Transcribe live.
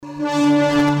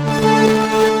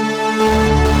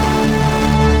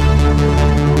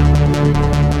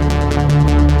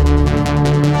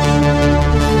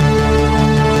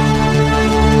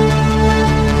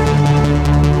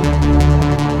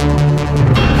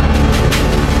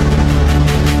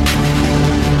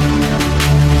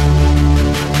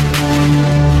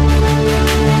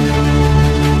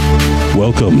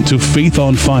Welcome to Faith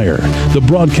on Fire, the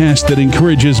broadcast that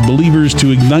encourages believers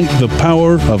to ignite the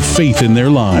power of faith in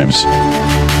their lives.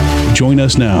 Join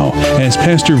us now as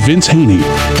Pastor Vince Haynie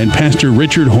and Pastor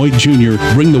Richard Hoyt Jr.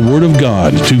 bring the Word of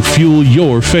God to fuel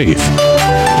your faith.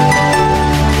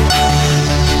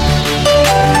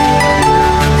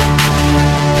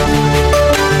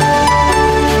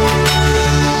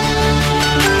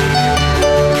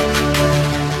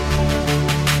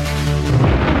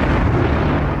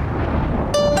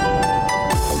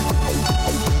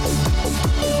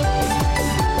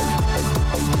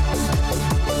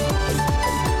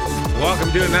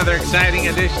 Welcome to another exciting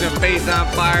edition of Faith on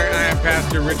Fire. I am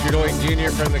Pastor Richard Hoyt Jr.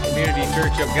 from the Community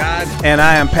Church of God. And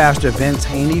I am Pastor Vince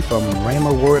Haynie from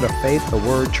Rhema Word of Faith, the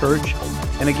Word Church.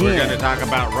 And again, we're going to talk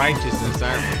about righteousness,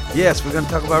 aren't we? Yes, we're going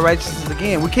to talk about righteousness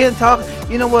again. We can't talk,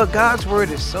 you know what, God's Word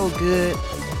is so good.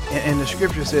 And the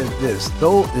scripture says this,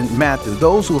 in Matthew,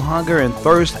 those who hunger and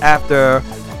thirst after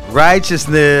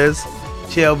righteousness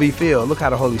shall be filled. Look how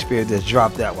the Holy Spirit just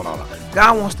dropped that one on us.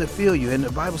 God wants to fill you, and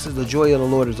the Bible says the joy of the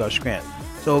Lord is our strength.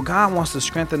 So God wants to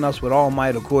strengthen us with all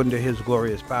might according to his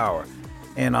glorious power.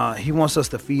 And he wants us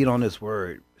to feed on his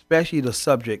word, especially the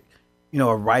subject,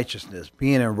 of righteousness,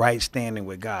 being in right standing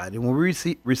with God. And when we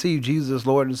receive Jesus as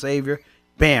Lord and Savior,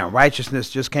 bam, righteousness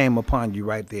just came upon you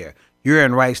right there. You're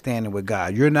in right standing with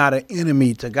God. You're not an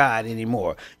enemy to God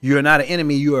anymore. You're not an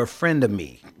enemy. You're a friend of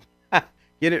me.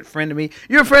 Get it? Friend of me.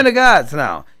 You're a friend of God's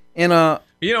now. And a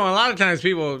lot of times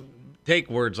people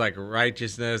take words like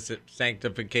righteousness,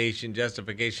 sanctification,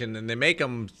 justification, and they make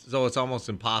them so it's almost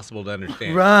impossible to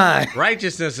understand. Right.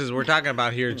 Righteousness, as we're talking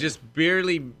about here, is just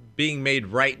barely being made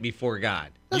right before God.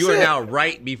 That's you are it. now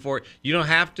right before. You don't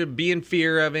have to be in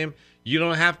fear of him. You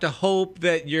don't have to hope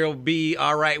that you'll be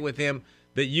all right with him.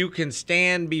 That you can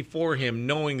stand before him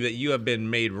knowing that you have been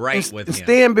made right with him.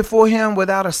 Stand before him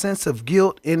without a sense of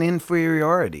guilt and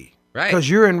inferiority. Right. Because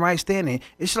you're in right standing.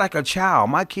 It's like a child.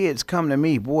 My kids come to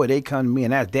me. Boy, they come to me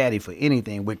and ask daddy for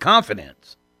anything with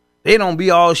confidence. They don't be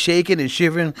all shaking and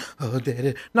shivering. Oh,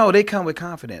 daddy. No, they come with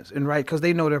confidence. And right, because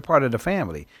they know they're part of the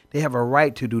family. They have a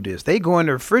right to do this. They go in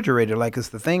the refrigerator like it's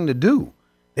the thing to do.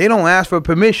 They don't ask for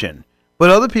permission. But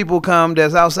other people come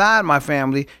that's outside my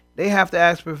family. They have to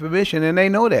ask for permission, and they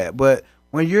know that. But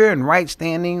when you're in right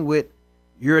standing with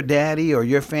your daddy or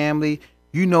your family,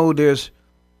 there's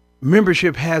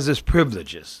membership has its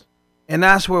privileges. And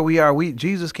that's where we are.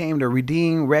 Jesus came to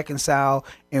redeem, reconcile,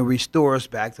 and restore us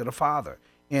back to the Father.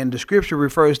 And the scripture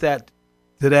refers to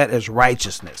that as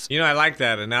righteousness. I like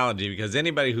that analogy because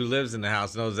anybody who lives in the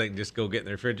house knows they can just go get in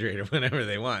the refrigerator whenever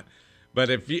they want. But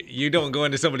if you don't go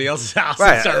into somebody else's house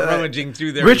and start rummaging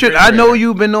through their Richard, I know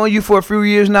you've been knowing you for a few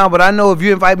years now, but I know if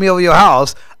you invite me over your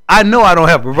house, I know I don't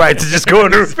have a right to just go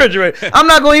in the refrigerator. I'm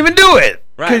not going to even do it.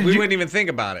 Right, we wouldn't even think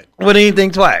about it. Wouldn't even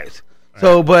think twice. Right.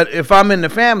 So, but if I'm in the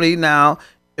family now,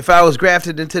 if I was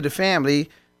grafted into the family,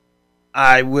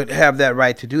 I would have that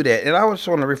right to do that. And I was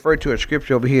want to refer to a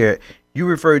scripture over here. You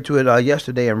referred to it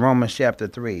yesterday in Romans chapter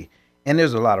 3. And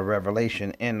there's a lot of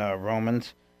revelation in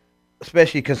Romans,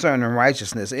 especially concerning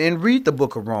righteousness. And read the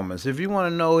book of Romans. If you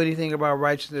want to know anything about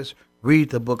righteousness, read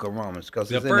the book of Romans. Because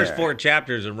the first 4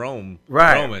 chapters of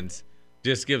Romans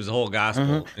just gives the whole gospel.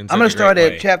 Mm-hmm. I'm going to start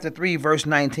at chapter 3, verse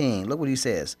 19. Look what he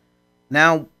says.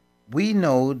 Now, we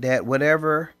know that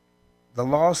whatever the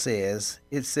law says,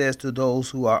 it says to those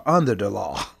who are under the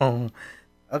law.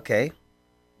 Okay.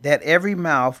 That every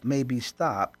mouth may be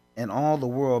stopped and all the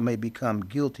world may become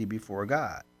guilty before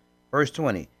God. Verse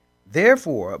 20.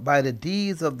 Therefore, by the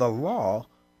deeds of the law,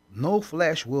 no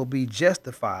flesh will be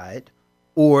justified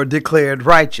or declared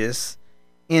righteous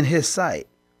in his sight.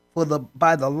 For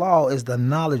by the law is the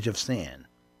knowledge of sin.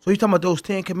 So you're talking about those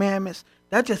 10 commandments?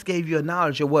 That just gave you a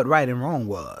knowledge of what right and wrong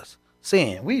was.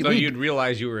 Sin. You'd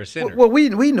realize you were a sinner. Well, we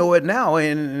know it now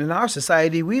in our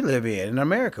society we live in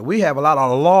America. We have a lot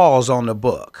of laws on the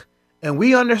book. And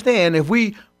we understand if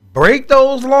we break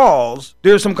those laws,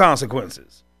 there's some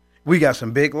consequences. We got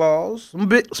some big laws,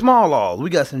 some small laws. We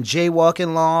got some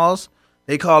jaywalking laws.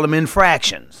 They call them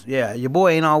infractions. Yeah, your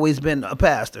boy ain't always been a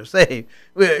pastor. Say,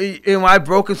 I've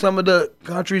broken some of the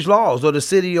country's laws or the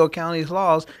city or county's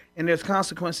laws, and there's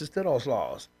consequences to those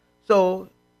laws. So,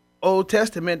 Old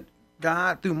Testament,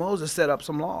 God through Moses set up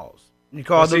some laws. You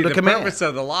call them the command. The purpose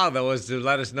of the law, though, is to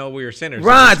let us know we are sinners.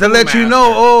 Right, to let you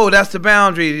know, that's the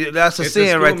boundary. That's a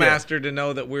sin right there. It's a schoolmaster to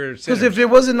know that we're sinners. Because if there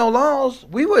wasn't no laws,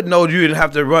 we wouldn't know you didn't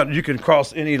have to run. You can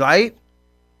cross any light.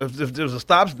 If there's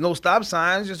no stop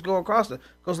signs, just go across it.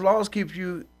 Because laws keep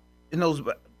you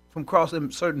from crossing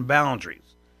certain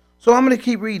boundaries. So I'm going to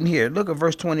keep reading here. Look at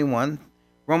verse 21,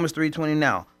 Romans 3:20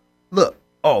 now. Look,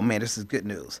 oh man, this is good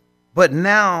news. But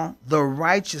now the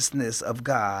righteousness of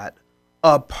God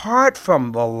apart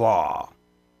from the law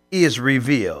is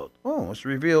revealed. Oh, it's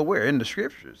revealed where? In the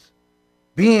scriptures.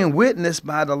 Being witnessed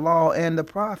by the law and the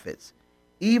prophets,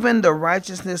 even the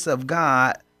righteousness of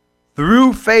God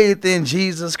through faith in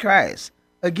Jesus Christ.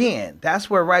 Again, that's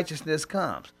where righteousness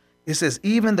comes. It says,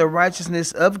 even the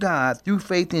righteousness of God through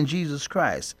faith in Jesus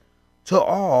Christ to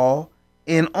all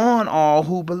and on all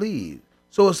who believe.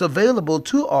 So it's available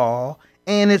to all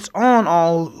and it's on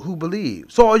all who believe.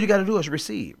 So all you got to do is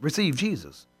receive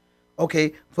Jesus.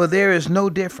 Okay, for there is no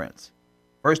difference.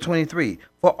 Verse 23,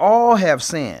 for all have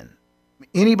sinned.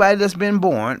 Anybody that's been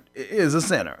born is a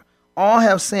sinner. All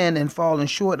have sinned and fallen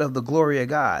short of the glory of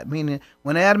God. Meaning,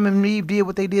 when Adam and Eve did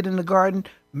what they did in the garden,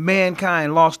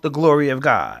 mankind lost the glory of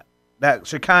God. That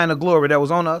Shekinah glory that was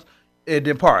on us, it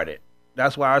departed.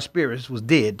 That's why our spirits was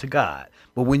dead to God.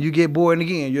 But when you get born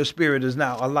again, your spirit is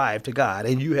now alive to God,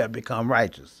 and you have become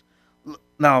righteous.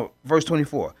 Now, verse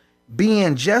 24,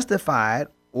 being justified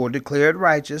or declared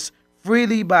righteous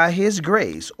freely by his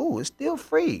grace. Oh, it's still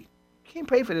free. You can't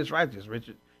pay for this righteousness,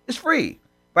 Richard. It's free.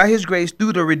 By his grace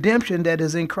through the redemption that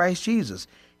is in Christ Jesus.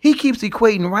 He keeps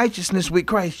equating righteousness with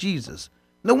Christ Jesus.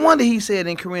 No wonder he said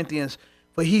in Corinthians,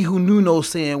 for he who knew no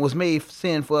sin was made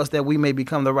sin for us that we may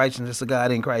become the righteousness of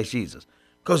God in Christ Jesus.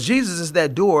 Because Jesus is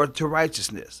that door to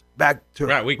righteousness.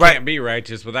 We can't be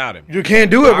righteous without him. You can't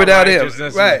do it without him.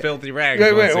 Righteousness is filthy rags.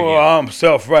 Well, I'm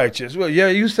self-righteous. Well, yeah,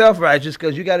 you self-righteous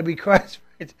because you got to be Christ.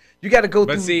 You got to go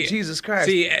through Jesus Christ.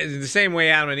 See, the same way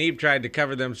Adam and Eve tried to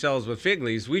cover themselves with fig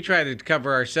leaves, we try to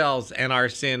cover ourselves and our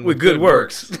sin with good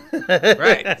works.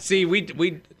 Right. See,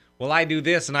 well, I do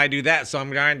this and I do that, so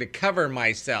I'm trying to cover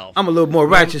myself. I'm a little more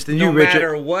righteous than you, Richard. No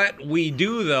matter what we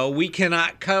do, though, we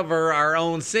cannot cover our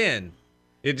own sin.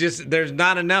 There's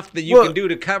not enough that you can do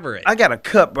to cover it. I got a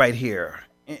cup right here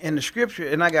in the scripture,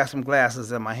 and I got some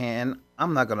glasses in my hand.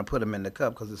 I'm not going to put them in the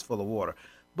cup because it's full of water.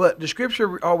 But the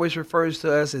scripture always refers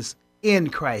to us as in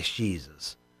Christ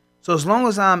Jesus. So as long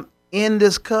as I'm in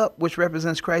this cup, which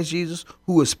represents Christ Jesus,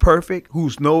 who is perfect,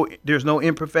 there's no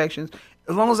imperfections,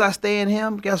 as long as I stay in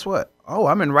him, guess what? Oh,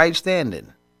 I'm in right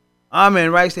standing.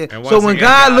 So when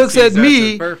God looks at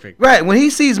me, right, when he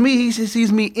sees me, he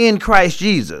sees me in Christ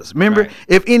Jesus. Remember,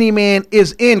 if any man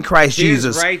is in Christ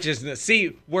Jesus. His righteousness.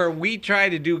 See, where we try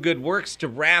to do good works to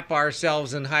wrap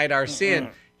ourselves and hide our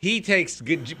sin, he takes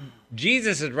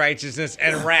Jesus' righteousness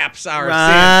and wraps our sin so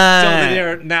that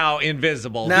they're now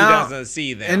invisible. He doesn't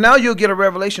see them. And now you'll get a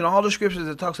revelation of all the scriptures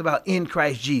that talks about in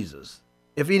Christ Jesus.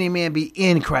 If any man be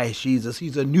in Christ Jesus,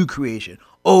 he's a new creation.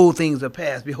 Old things are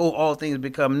past. Behold, all things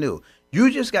become new.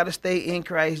 You just got to stay in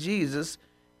Christ Jesus.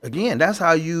 Again, that's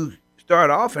how you start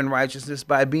off in righteousness,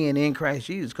 by being in Christ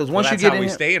Jesus. Because once you get in, that's how we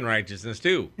stay in righteousness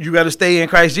too. You got to stay in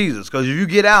Christ Jesus. Because if you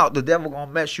get out, the devil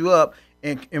gonna mess you up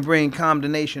and bring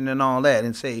condemnation and all that,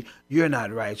 and say you're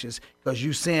not righteous because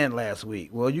you sinned last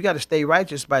week. Well, you got to stay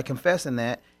righteous by confessing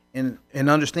that and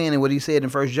understanding what he said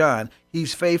in 1 John.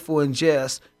 He's faithful and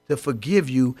just to forgive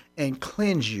you and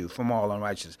cleanse you from all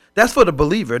unrighteousness. That's for the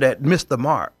believer that missed the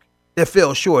mark, that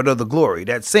fell short of the glory,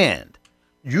 that sinned.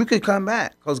 You could come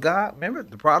back because God, remember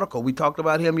the prodigal, we talked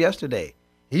about him yesterday.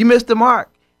 He missed the mark.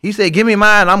 He said, give me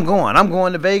mine, I'm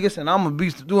going to Vegas and I'm going to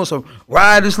be doing some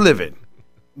riotous living.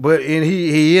 But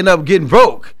he ended up getting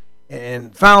broke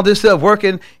and found himself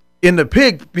working in the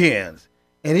pig pens.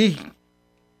 And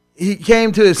he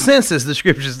came to his senses, the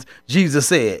scriptures, Jesus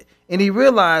said. And he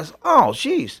realized, oh,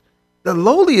 jeez, the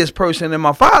lowliest person in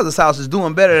my father's house is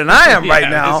doing better than I am right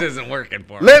now. This isn't working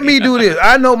for me. Let me do this.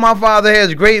 I know my father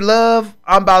has great love.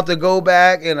 I'm about to go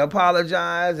back and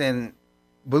apologize and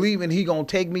believing he going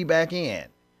to take me back in.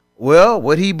 Well,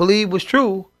 what he believed was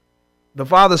true. The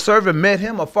father's servant met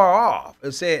him afar off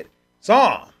and said,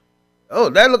 son, oh,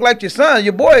 that look like your son,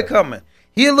 your boy coming.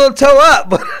 He a little toe up,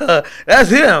 but that's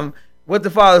him. What the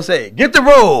father said, get the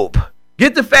robe,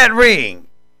 get the fat ring.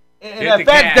 And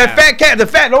that fat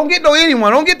cat, don't get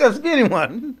anyone. Don't get the skinny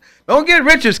one. Don't get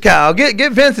Richard's cow.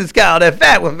 Get Vincent's cow, that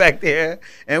fat one back there.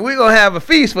 And we're going to have a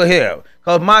feast for him.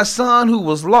 Because my son who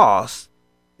was lost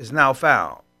is now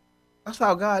found. That's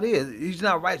how God is. He's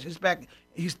not righteous.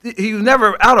 He was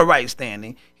never out of right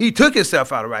standing. He took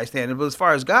himself out of right standing. But as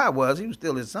far as God was, he was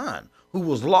still his son who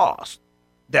was lost.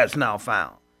 That's now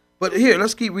found. But here,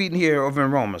 let's keep reading here over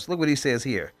in Romans. Look what he says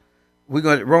here. We're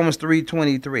going to Romans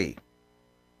 3:23.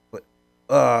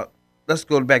 Let's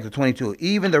go back to 22.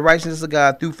 Even the righteousness of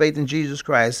God through faith in Jesus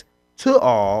Christ to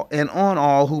all and on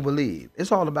all who believe.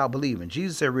 It's all about believing.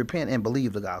 Jesus said, repent and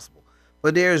believe the gospel.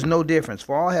 But there is no difference,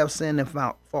 for all have sinned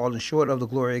and fallen short of the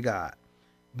glory of God,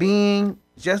 being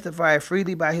justified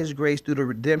freely by his grace through the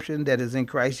redemption that is in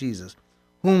Christ Jesus,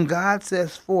 whom God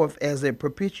sets forth as a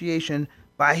propitiation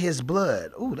by his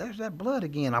blood. Ooh, there's that blood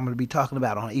again I'm going to be talking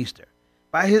about on Easter.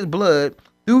 By his blood,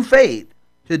 through faith,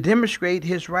 to demonstrate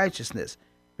his righteousness,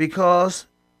 because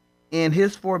in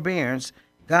his forbearance,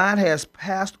 God has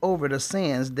passed over the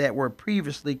sins that were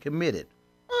previously committed.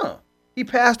 He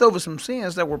passed over some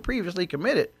sins that were previously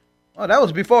committed. Oh, that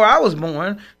was before I was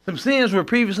born. Some sins were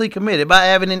previously committed by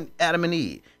Adam and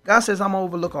Eve. God says, I'm going to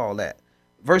overlook all that.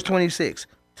 Verse 26,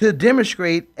 to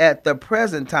demonstrate at the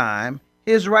present time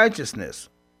his righteousness,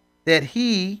 that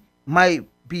he might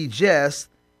be just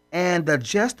and the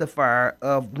justifier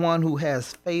of one who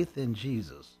has faith in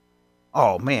Jesus.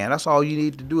 Oh, man, that's all you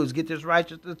need to do is get this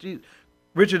righteousness.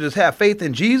 Richard, just have faith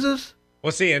in Jesus?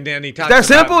 Well, see, and then he talks That's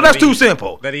about simple? That's too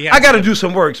simple. I got to do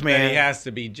some works, man. That he has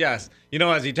to be just. You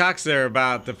know, as he talks there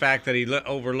about the fact that he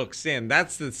overlooks sin,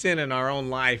 that's the sin in our own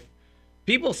life.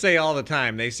 People say all the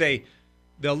time,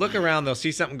 they'll look around, they'll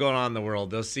see something going on in the world,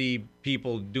 they'll see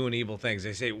people doing evil things.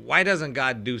 They say, why doesn't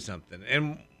God do something?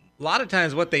 And a lot of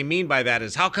times what they mean by that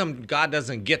is, how come God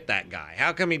doesn't get that guy?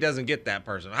 How come he doesn't get that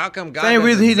person? How come God Same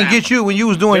reason he didn't get you when you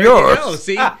was doing there yours.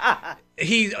 You go.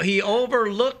 See, he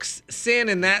overlooks sin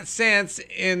in that sense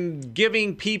in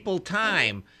giving people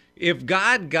time. If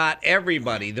God got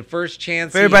everybody the first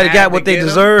chance, everybody got what they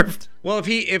deserved. Well, if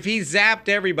he zapped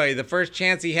everybody the first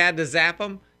chance he had to zap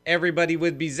them, everybody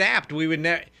would be zapped. We would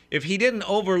never. If he didn't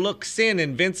overlook sin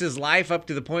in Vince's life up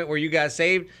to the point where you got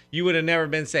saved, you would have never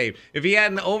been saved. If he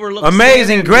hadn't overlooked Amazing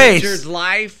sin in grace. Richard's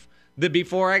life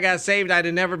before I got saved, I'd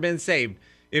have never been saved.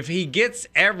 If he gets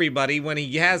everybody when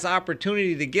he has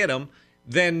opportunity to get them,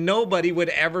 then nobody would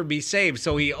ever be saved.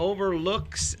 So he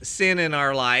overlooks sin in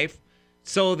our life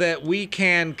so that we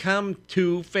can come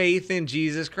to faith in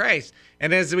Jesus Christ.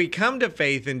 And as we come to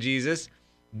faith in Jesus,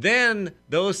 then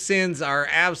those sins are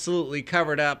absolutely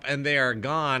covered up and they are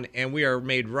gone and we are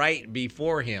made right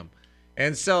before him.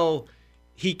 And so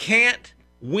he can't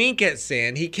wink at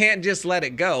sin. He can't just let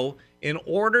it go. In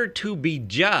order to be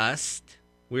just,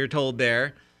 we're told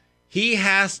there, he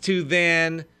has to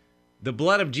then, the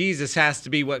blood of Jesus has to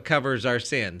be what covers our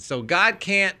sins. So God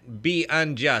can't be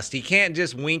unjust. He can't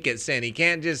just wink at sin. He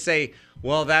can't just say,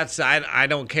 well, I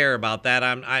don't care about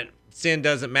that. Sin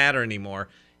doesn't matter anymore.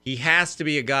 He has to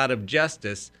be a God of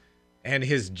justice, and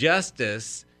his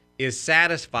justice is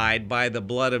satisfied by the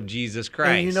blood of Jesus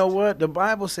Christ. And you know what? The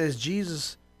Bible says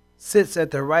Jesus sits at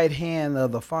the right hand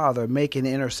of the Father making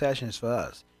intercessions for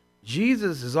us.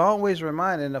 Jesus is always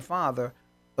reminding the Father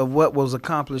of what was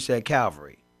accomplished at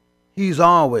Calvary. He's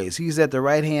at the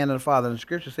right hand of the Father. And the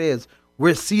scripture says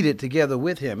we're seated together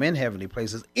with him in heavenly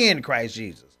places in Christ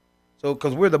Jesus. So,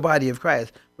 because we're the body of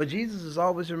Christ. But Jesus is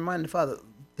always reminding the Father,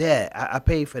 Dad, I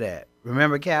paid for that.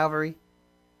 Remember Calvary?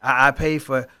 I paid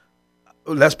for,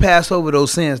 let's pass over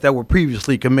those sins that were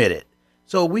previously committed.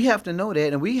 So we have to know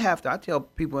that, and I tell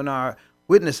people in our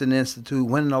Witnessing Institute,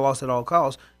 Winning the Lost at All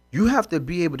Costs, you have to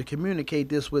be able to communicate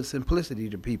this with simplicity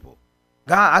to people.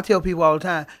 God, I tell people all the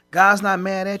time, God's not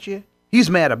mad at you. He's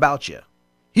mad about you.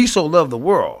 He so loved the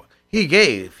world. He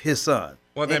gave his son.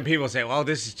 Well, then people say, well,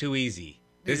 this is too easy.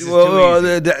 This is too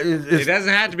easy. It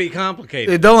doesn't have to be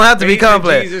complicated. It don't have to be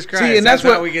complicated. Jesus Christ. See, and that's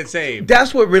how we get saved.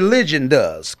 That's what religion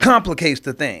does. Complicates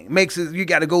the thing. Makes it. You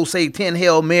got to go say 10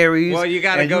 Hail Marys. Well, you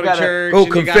got to go to church. Go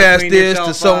confess this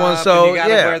to so and so. You got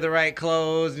to wear the right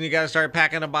clothes, and you got to start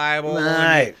packing a Bible.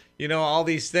 Right. And, all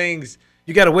these things.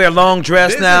 You got to wear a long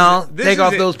dress now. Take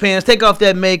off those pants. Take off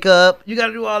that makeup. You got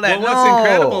to do all that. Well, what's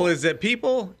incredible is that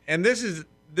people, and this is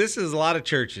a lot of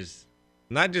churches,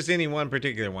 not just any one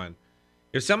particular one.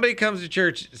 If somebody comes to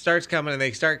church, starts coming, and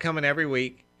they start coming every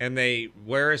week, and they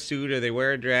wear a suit or they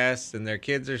wear a dress, and their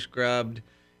kids are scrubbed,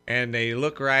 and they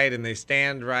look right, and they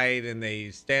stand right, and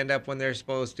they stand up when they're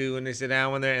supposed to, and they sit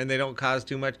down when and they don't cause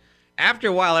too much. After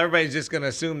a while, everybody's just going to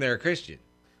assume they're a Christian.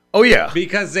 Oh, yeah.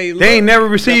 Because they ain't never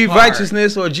received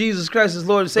righteousness or Jesus Christ as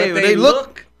Lord and Savior. But they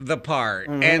look the part.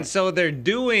 Mm-hmm. And so they're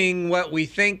doing what we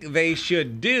think they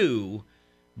should do,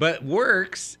 but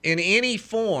works in any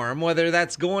form, whether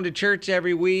that's going to church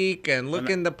every week and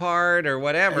looking the part or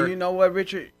whatever. And you know what,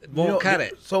 Richard? Won't cut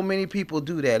it. So many people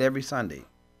do that every Sunday.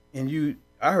 And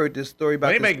I heard this story about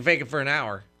anybody can fake it for an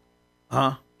hour.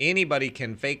 Huh? Anybody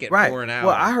can fake it for an hour.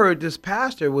 Well, I heard this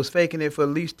pastor was faking it for at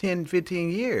least 10,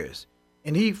 15 years.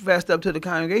 And he fessed up to the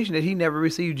congregation that he never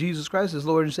received Jesus Christ as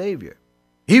Lord and Savior.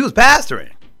 He was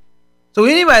pastoring. So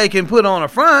anybody can put on a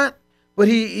front, but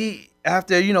he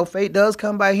after, faith does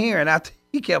come by hearing. After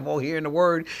he kept on hearing the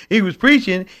word he was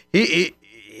preaching, he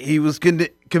was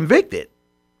convicted.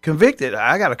 Convicted.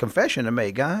 I got a confession to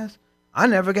make, guys. I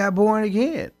never got born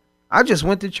again. I just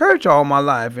went to church all my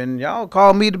life, and y'all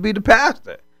called me to be the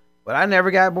pastor. But I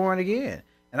never got born again.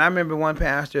 And I remember one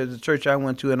pastor at the church I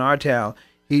went to in our town,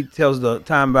 he tells the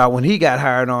time about when he got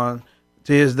hired on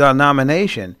to his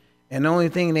denomination. And the only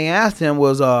thing they asked him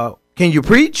was, can you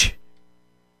preach?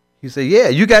 He said, yeah,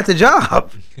 you got the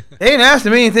job. They didn't ask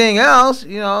him anything else.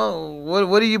 You know,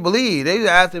 what do you believe? They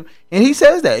asked him, and he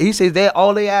says that. He says,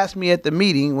 all they asked me at the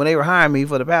meeting when they were hiring me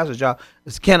for the pastor's job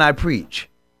is, can I preach?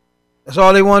 That's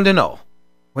all they wanted to know.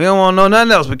 We don't want to know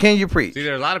nothing else, but can you preach? See,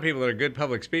 there are a lot of people that are good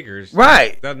public speakers.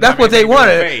 Right. That's what they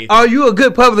wanted. Are you a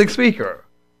good public speaker?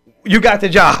 You got the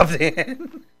job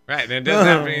then. Right. And it doesn't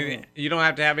have to, you don't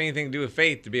have to have anything to do with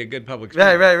faith to be a good public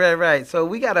speaker. Right. So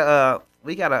we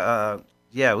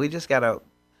just gotta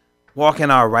walk in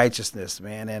our righteousness,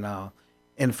 man,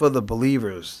 and for the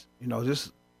believers, you know,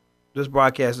 this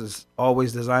broadcast is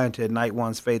always designed to ignite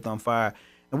one's faith on fire,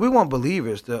 and we want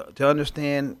believers to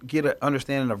get an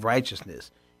understanding of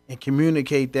righteousness and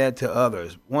communicate that to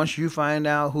others. Once you find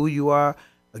out who you are,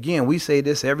 again, we say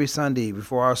this every Sunday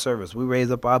before our service. We raise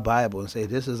up our Bible and say,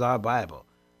 "This is our Bible.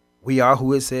 We are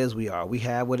who it says we are. We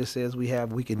have what it says we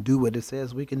have. We can do what it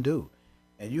says we can do."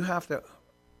 And you have to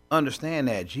understand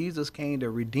that Jesus came to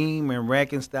redeem and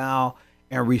reconcile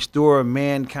and restore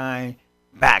mankind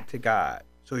back to God.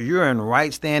 So you're in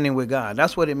right standing with God.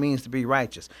 That's what it means to be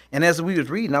righteous. And as we was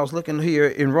reading, I was looking here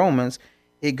in Romans,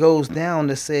 it goes down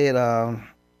to say,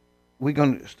 we're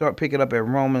going to start picking up at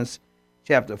Romans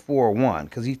chapter 4:1,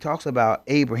 because he talks about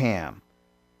Abraham,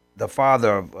 the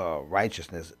father of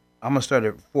righteousness. I'm going to start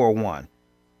at 4:1,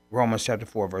 Romans chapter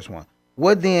 4, verse 1.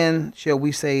 What then shall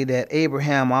we say that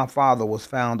Abraham our father was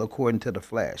found according to the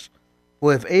flesh?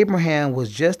 For if Abraham was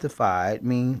justified,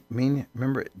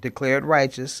 remember, declared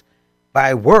righteous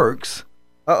by works,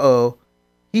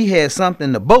 he had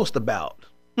something to boast about,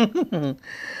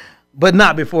 but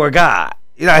not before God.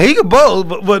 You know, he could boast,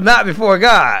 but not before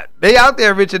God. They out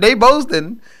there, Richard, they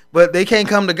boasting, but they can't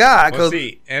come to God. Well,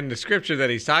 see, and the scripture that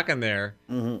he's talking there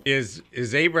is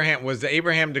Abraham. Was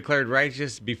Abraham declared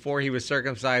righteous before he was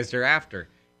circumcised or after?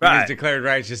 He was declared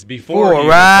righteous before he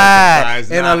was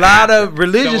circumcised. And a lot of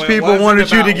religious people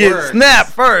wanted you to get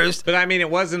snapped first. But I mean,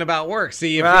 it wasn't about works.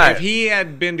 See, if he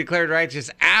had been declared righteous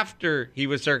after he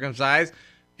was circumcised,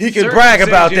 he could brag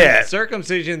about that.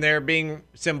 Circumcision there being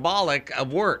symbolic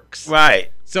of works.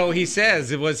 Right. So he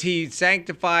says, was he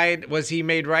sanctified? Was he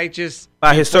made righteous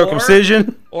by his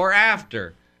circumcision or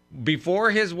after? Before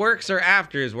his works or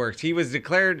after his works? He was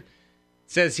declared,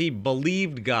 says he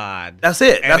believed God. That's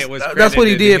it. That's what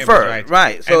he did first.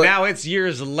 Right. So, and now it's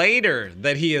years later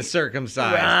that he is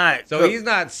circumcised. Right. So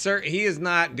he is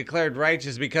not declared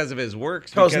righteous because of his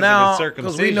works, because of his circumcision.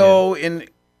 Because we know in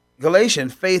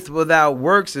Galatians, faith without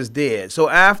works is dead. So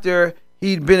after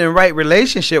he'd been in right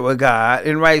relationship with God,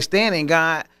 in right standing,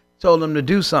 God told him to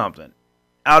do something.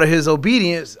 Out of his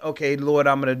obedience, okay, Lord,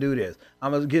 I'm going to do this.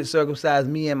 I'm going to get circumcised,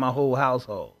 me and my whole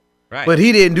household. Right. But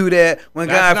he didn't do that when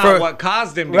That's God not first. What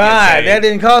caused him to get saved. That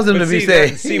didn't cause him to be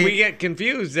saved. See, we get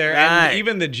confused there. And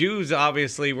even the Jews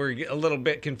obviously were a little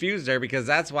bit confused there, because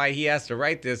that's why he has to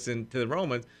write this into the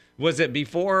Romans. Was it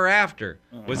before or after?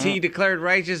 Was he declared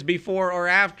righteous before or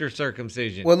after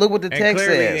circumcision? Well, look what the text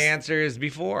clearly says. The answer is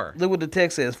before. Look what the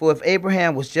text says. For if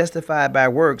Abraham was justified by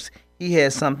works, he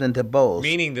had something to boast.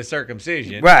 Meaning the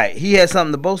circumcision. Right. He had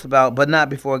something to boast about, but not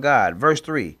before God. Verse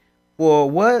 3. For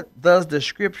what does the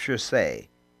scripture say?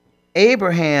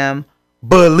 Abraham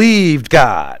believed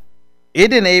God. It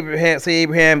didn't say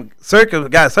Abraham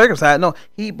got circumcised. No,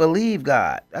 he believed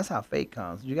God. That's how faith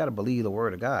comes. You got to believe the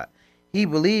word of God. He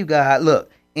believed God,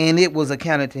 look, and it was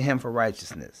accounted to him for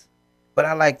righteousness. But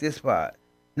I like this part.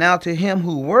 Now to him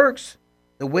who works,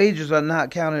 the wages are not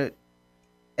counted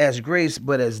as grace,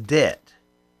 but as debt.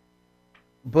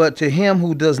 But to him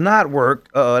who does not work,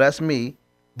 that's me,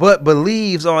 but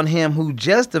believes on him who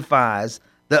justifies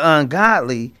the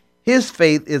ungodly, his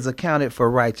faith is accounted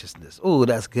for righteousness. Oh,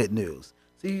 that's good news.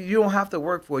 See, you don't have to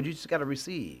work for it. You just got to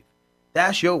receive.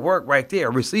 That's your work right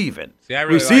there, receiving. See,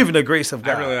 receiving the grace of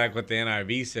God. I really like what the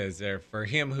NIV says there. For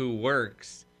him who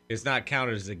works, it's not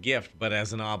counted as a gift, but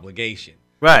as an obligation.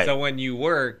 Right. So when you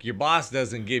work, your boss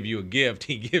doesn't give you a gift.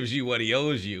 He gives you what he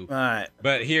owes you. Right.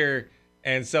 But here,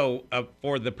 and so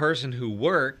for the person who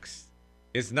works,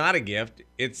 it's not a gift.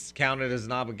 It's counted as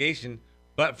an obligation.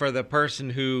 But for the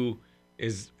person who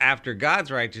is after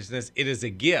God's righteousness, it is a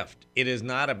gift. It is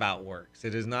not about works.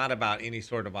 It is not about any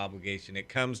sort of obligation. It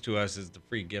comes to us as the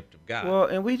free gift of God. Well,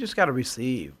 and we just got to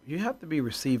receive. You have to be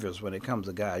receivers when it comes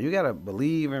to God. You got to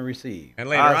believe and receive. And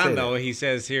later on, though, he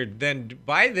says here, then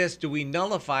by this do we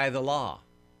nullify the law?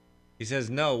 He says,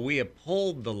 no, we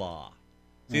uphold the law.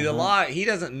 See, the law, he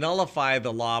doesn't nullify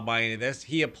the law by any of this.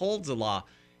 He upholds the law.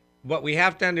 what we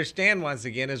have to understand once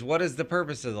again is, what is the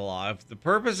purpose of the law? If the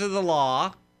purpose of the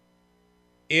law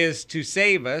is to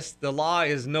save us, the law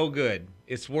is no good.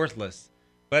 It's worthless.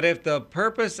 But if the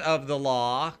purpose of the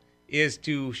law is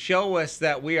to show us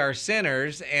that we are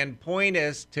sinners and point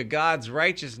us to God's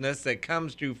righteousness that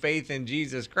comes through faith in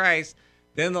Jesus Christ,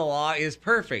 then the law is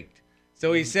perfect.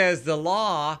 So he says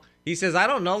I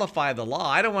don't nullify the law.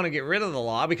 I don't want to get rid of the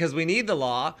law, because we need the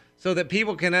law so that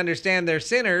people can understand they're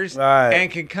sinners and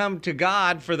can come to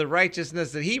God for the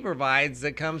righteousness that he provides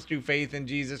that comes through faith in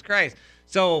Jesus Christ.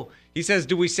 So he says,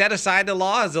 do we set aside the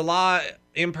law? Is the law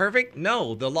imperfect?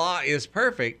 No, the law is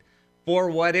perfect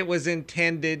for what it was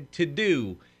intended to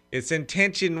do. Its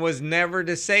intention was never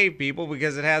to save people,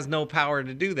 because it has no power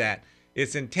to do that.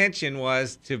 Its intention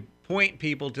was to point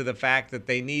people to the fact that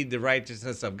they need the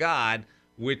righteousness of God,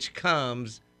 which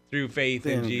comes through faith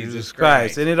in Jesus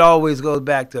Christ. And it always goes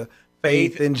back to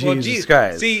faith in Jesus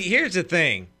Christ. See, here's the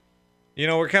thing.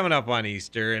 We're coming up on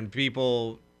Easter, and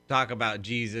people talk about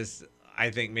Jesus,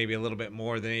 I think, maybe a little bit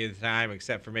more than any other time,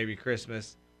 except for maybe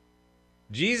Christmas.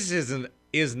 Jesus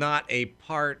is not a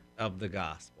part of the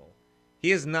gospel.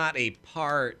 He is not a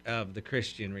part of the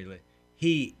Christian religion.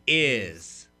 He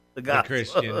is the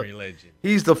Christian religion.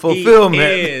 He's the fulfillment. He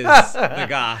is the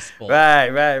gospel.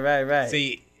 Right.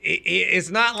 See, it's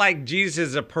not like Jesus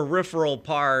is a peripheral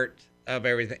part of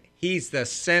everything. He's the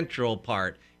central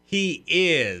part. He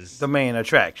is the main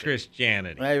attraction.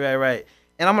 Christianity. Right.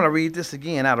 And I'm going to read this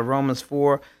again out of Romans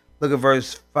 4. Look at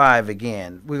verse 5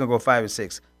 again. We're going to go 5 and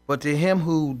 6. But to him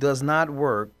who does not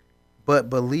work, but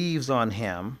believes on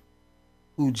him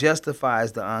who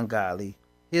justifies the ungodly,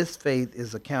 his faith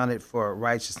is accounted for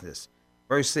righteousness.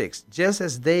 Verse 6, just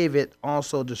as David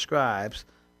also describes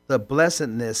the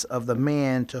blessedness of the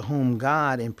man to whom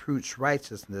God imputes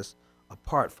righteousness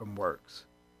apart from works.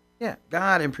 Yeah,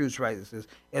 God imputes righteousness.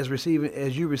 As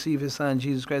you receive his son,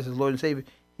 Jesus Christ, as Lord and Savior,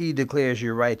 he declares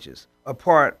you righteous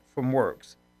apart from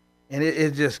works. And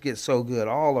it just gets so good.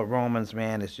 All of Romans,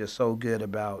 man, is just so good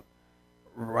about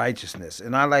righteousness.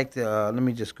 And I like to, let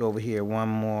me just go over here one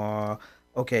more.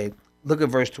 Okay, look at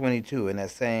verse 22 in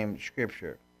that same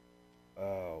scripture.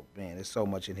 Oh, man, there's so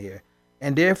much in here.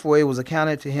 And therefore it was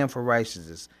accounted to him for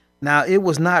righteousness. Now, it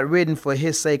was not written for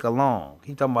his sake alone.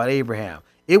 He's talking about Abraham.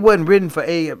 It wasn't written for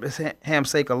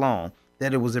Abraham's sake alone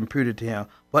that it was imputed to him,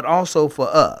 but also for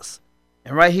us.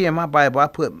 And right here in my Bible, I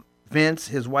put Vince,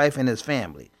 his wife, and his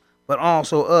family. But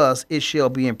also us, it shall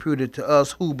be imputed to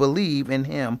us who believe in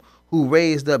him who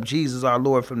raised up Jesus our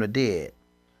Lord from the dead,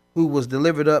 who was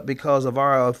delivered up because of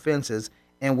our offenses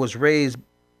and was raised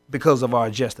because of our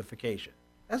justification.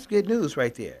 That's good news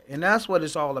right there. And that's what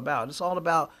it's all about. It's all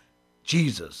about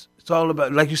Jesus. It's all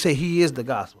about, like you say, he is the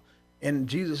gospel. And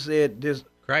Jesus said, there's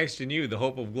Christ in you, the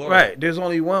hope of glory. Right. There's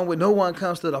only one way. No one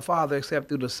comes to the Father except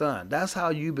through the Son. That's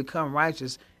how you become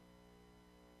righteous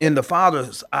in the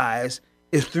Father's eyes,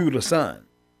 is through the Son.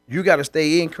 You got to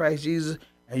stay in Christ Jesus,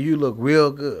 and you look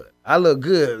real good. I look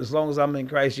good as long as I'm in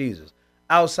Christ Jesus.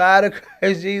 Outside of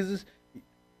Christ Jesus,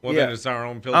 then it's our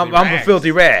own filthy rag. I'm a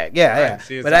filthy rag. Yeah.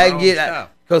 See, but I get,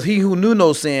 because he who knew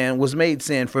no sin was made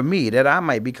sin for me, that I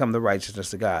might become the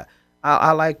righteousness of God.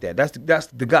 I like that. That's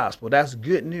the gospel. That's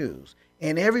good news.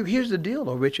 And here's the deal,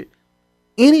 though, Richard.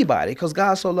 Anybody, because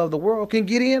God so loved the world, can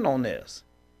get in on this.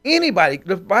 Anybody.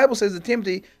 The Bible says to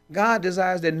Timothy, God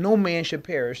desires that no man should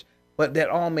perish, but that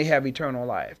all may have eternal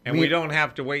life. And we don't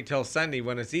have to wait till Sunday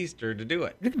when it's Easter to do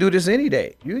it. You can do this any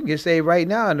day. You can get saved right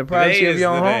now in the privacy of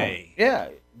your own home. Yeah.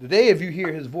 The day if you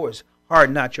hear his voice,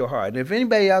 harden not your heart. And if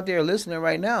anybody out there listening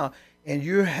right now and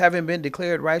you haven't been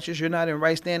declared righteous, you're not in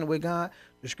right standing with God,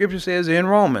 the scripture says in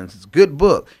Romans, it's a good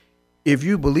book, if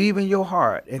you believe in your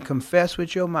heart and confess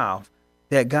with your mouth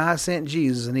that God sent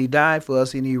Jesus and he died for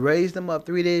us and he raised him up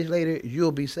 3 days later,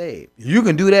 you'll be saved. You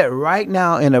can do that right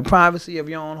now in the privacy of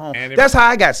your own home. That's how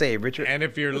I got saved, Richard. And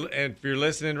if you're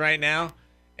listening right now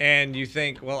and you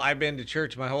think, well, I've been to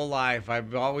church my whole life.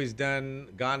 I've always gone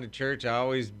to church. I've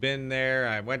always been there.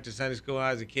 I went to Sunday school when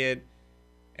I was a kid.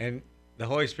 And the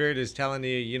Holy Spirit is telling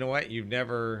you, you know what? You've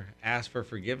never asked for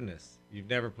forgiveness. You've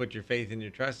never put your faith and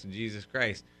your trust in Jesus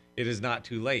Christ. It is not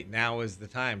too late. Now is the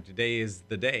time. Today is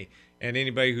the day. And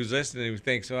anybody who's listening who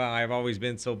thinks, well, I've always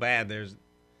been so bad,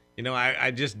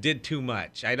 I just did too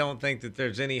much. I don't think that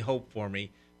there's any hope for me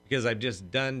because I've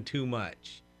just done too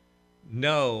much.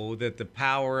 Know that the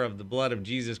power of the blood of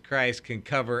Jesus Christ can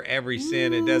cover every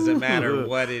sin. It doesn't matter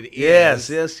what it is.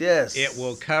 Yes. It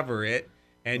will cover it,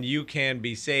 and you can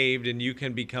be saved, and you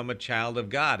can become a child of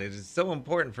God. It is so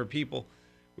important for people.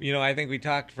 I think we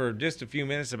talked for just a few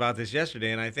minutes about this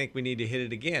yesterday, and I think we need to hit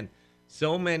it again.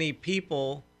 So many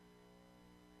people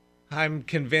I'm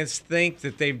convinced, think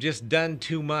that they've just done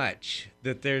too much,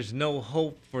 that there's no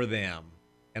hope for them.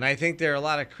 And I think there are a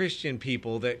lot of Christian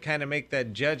people that kind of make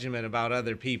that judgment about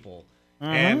other people.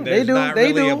 And They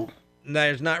do.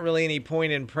 There's not really any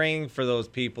point in praying for those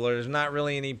people, or there's not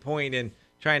really any point in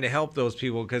trying to help those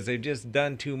people because they've just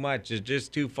done too much. It's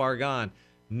just too far gone.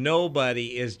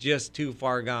 Nobody is just too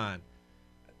far gone.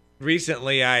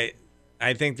 Recently, I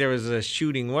think there was a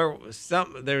shooting there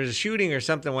was a shooting or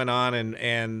something went on,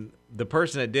 and the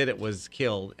person that did it was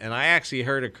killed. And I actually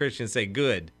heard a Christian say,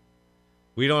 "Good.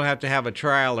 We don't have to have a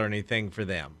trial or anything for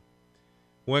them."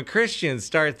 When Christians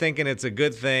start thinking it's a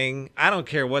good thing, I don't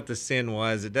care what the sin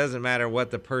was. It doesn't matter what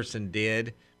the person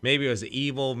did. Maybe it was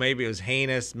evil. Maybe it was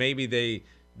heinous. Maybe they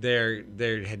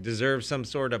deserve some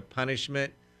sort of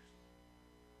punishment.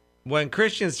 When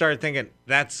Christians start thinking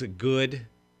that's good,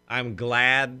 I'm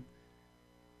glad,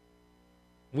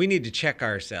 we need to check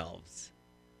ourselves.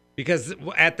 Because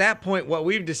at that point, what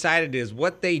we've decided is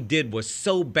what they did was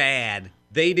so bad,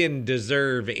 they didn't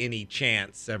deserve any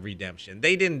chance of redemption.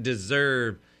 They didn't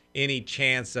deserve any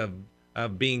chance of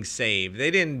being saved.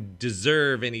 They didn't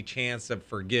deserve any chance of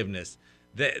forgiveness.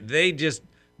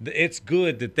 It's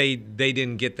good that they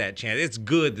didn't get that chance. It's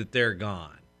good that they're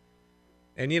gone.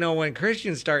 And, when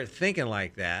Christians start thinking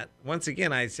like that, once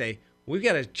again, I say, we've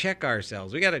got to check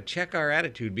ourselves. We got to check our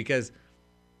attitude, because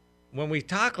when we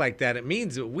talk like that, it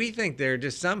means that we think there are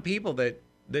just some people that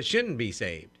shouldn't be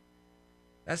saved.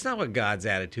 That's not what God's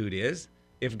attitude is.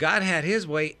 If God had his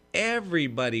way,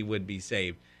 everybody would be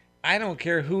saved. I don't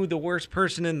care who the worst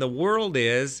person in the world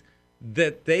is,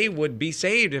 that they would be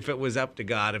saved if it was up to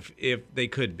God, if they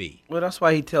could be. Well, that's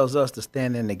why he tells us to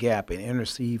stand in the gap and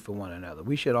intercede for one another.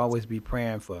 We should always be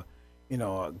praying for,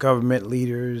 government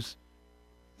leaders,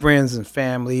 friends and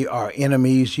family, our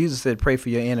enemies. Jesus said, pray for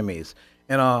your enemies.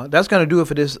 And that's going to do it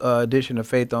for this edition of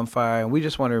Faith on Fire. And we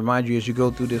just want to remind you, as you go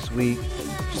through this week,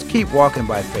 just keep walking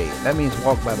by faith. That means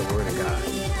walk by the word of God.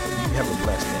 You have a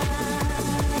blessed day.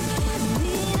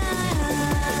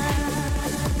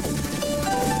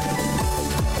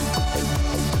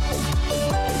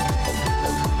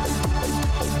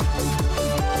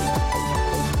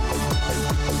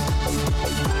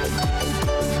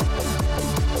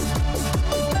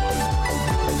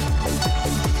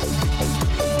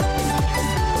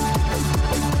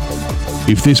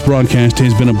 If this broadcast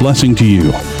has been a blessing to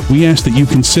you, we ask that you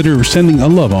consider sending a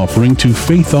love offering to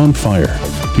Faith on Fire,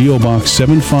 P.O. Box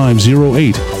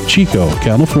 7508, Chico,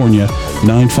 California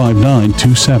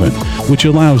 95927, which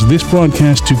allows this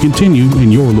broadcast to continue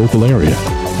in your local area.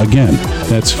 Again,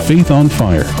 that's Faith on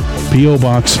Fire, P.O.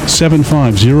 Box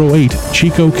 7508,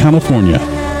 Chico, California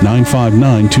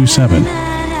 95927.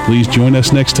 Please join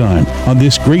us next time on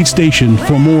this great station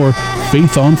for more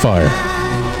Faith on Fire.